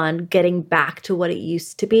focusing on getting back to what it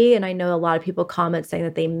used to be. And I know a lot of people comment saying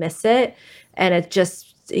that they miss it. And it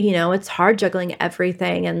just, it's hard juggling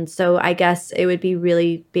everything. And so I guess it would be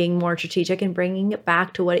really being more strategic and bringing it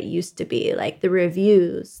back to what it used to be, like the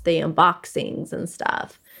reviews, the unboxings and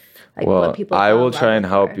stuff. Like well, I will try and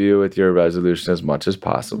help you with your resolution as much as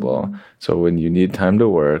possible. Mm-hmm. So when you need time to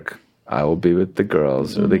work, I will be with the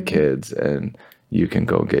girls or the kids, and you can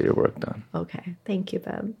go get your work done. Okay. Thank you,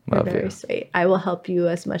 Beb. You're very sweet. I will help you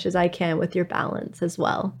as much as I can with your balance as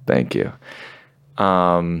well. Thank you.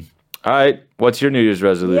 All right. What's your New Year's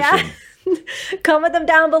resolution? Yeah. Comment them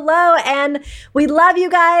down below. And we love you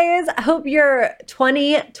guys. I hope your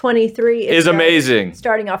 2023 is amazing.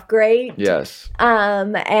 Starting off great. Yes.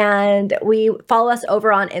 And we follow us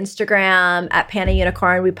over on Instagram at Panna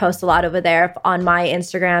Unicorn. We post a lot over there. On my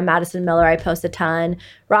Instagram, Madison Miller, I post a ton.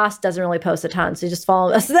 Ross doesn't really post a ton, so just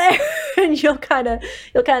follow us there and you'll kind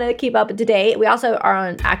of keep up to date. We also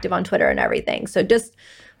are active on Twitter and everything. So just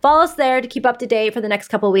follow us there to keep up to date for the next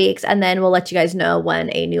couple weeks, and then we'll let you guys know when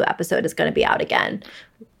a new episode is going to be out again.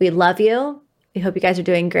 We love you. We hope you guys are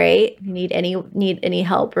doing great. If you need any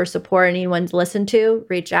help or support, anyone to listen to,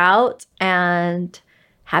 reach out, and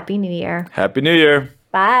Happy New Year. Happy New Year.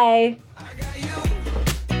 Bye.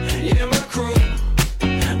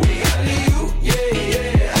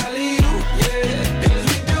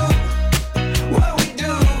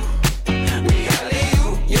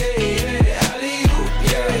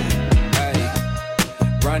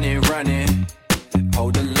 Running,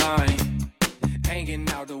 hold the line, hanging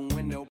out the window.